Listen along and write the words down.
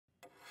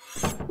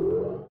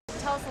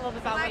tell us a little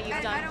bit about what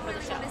you've done for the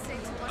show.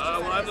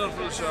 What I've done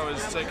for the show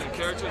is take a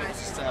character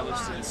that's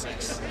established in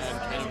 6 and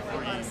kind of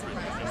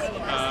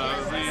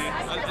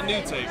a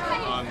new take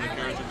on the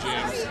character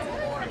James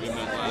that we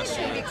met last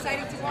year.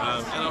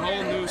 And a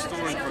whole new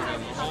story for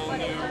him. A whole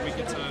new, we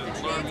get to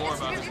learn more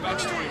about his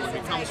backstory, where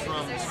he comes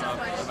from,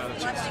 about a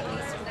chicks.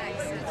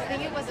 I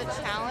think it was a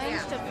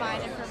challenge to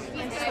find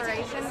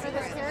inspiration for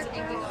this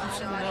character.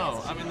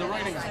 No, I mean the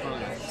writing is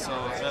brilliant, so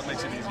that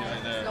makes it easy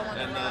right there.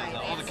 And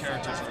all the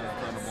characters are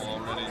incredible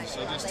already.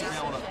 So just to be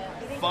able to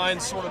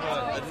find sort of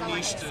a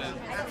niche to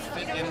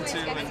fit into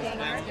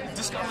and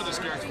discover this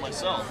character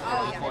myself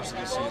over the course of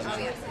this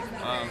season,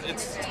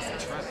 it's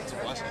a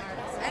blessing.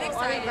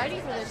 Are you ready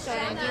for this show?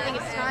 And do you think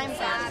it's time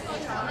for it?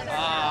 Well,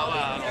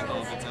 I don't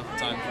know if it's ever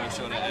time for the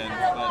show to end,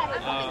 but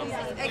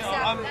you know,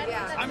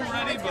 I'm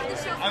ready. But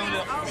this is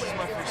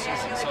my first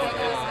season, so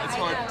it's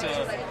hard to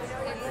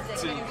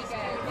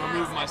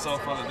remove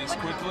myself from it this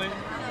quickly.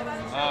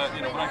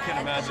 You know, but I can't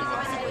imagine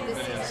what people have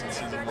been in since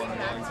season 1 are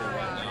going through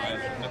right now. I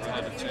haven't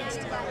had a chance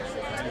to do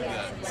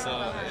that, so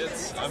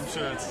I'm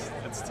sure it's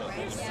tough.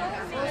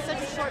 Well, it's such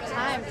a short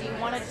time. Do you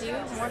want to do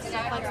more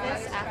stuff like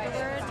this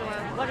afterwards, or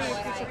what are your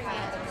future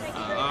plans?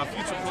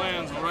 Future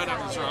plans, right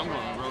after the show, I'm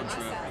going on a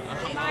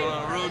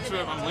road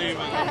trip. I'm leaving,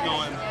 I'm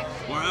going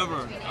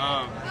wherever.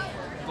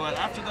 But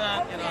after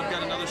that, you know, I've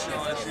got another show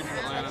I shoot in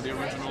Atlanta, the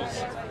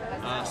originals.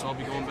 So I'll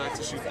be going back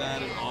to shoot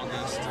that in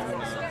August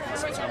and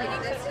September.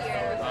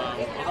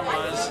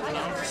 Otherwise, you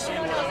know, just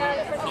seeing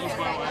whatever comes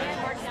my way.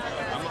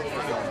 I'm up for it.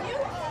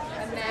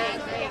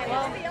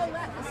 Well,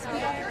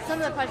 some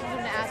of the questions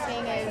we've been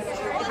asking is,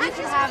 if you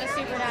could have a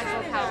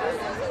supernatural power,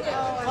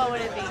 what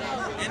would it be?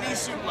 Any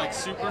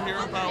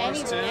superhero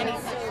powers too?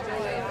 Anything.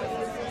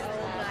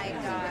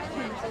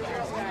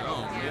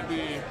 Oh,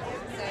 maybe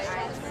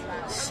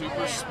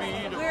super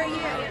speed or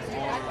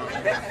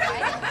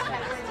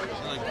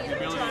like the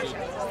ability to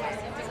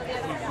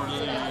move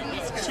really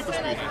super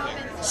speed, I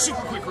think.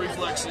 Super quick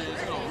reflexes,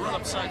 you know, run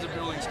up sides of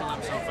buildings because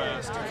I'm so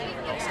fast.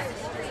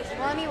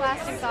 Well, any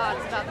lasting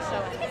thoughts about the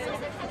show?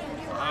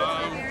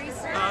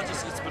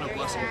 It's been a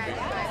blessing.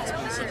 It's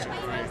been such a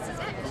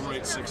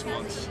great 6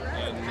 months,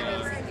 and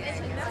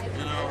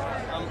you know,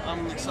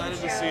 I'm excited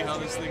to see how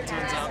this thing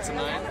turns out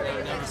tonight.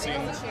 I've never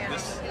seen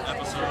this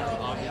episode,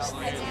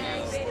 obviously,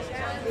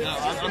 and you know,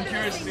 I'm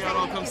curious to see how it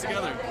all comes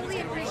together. It's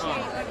gonna be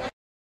fun.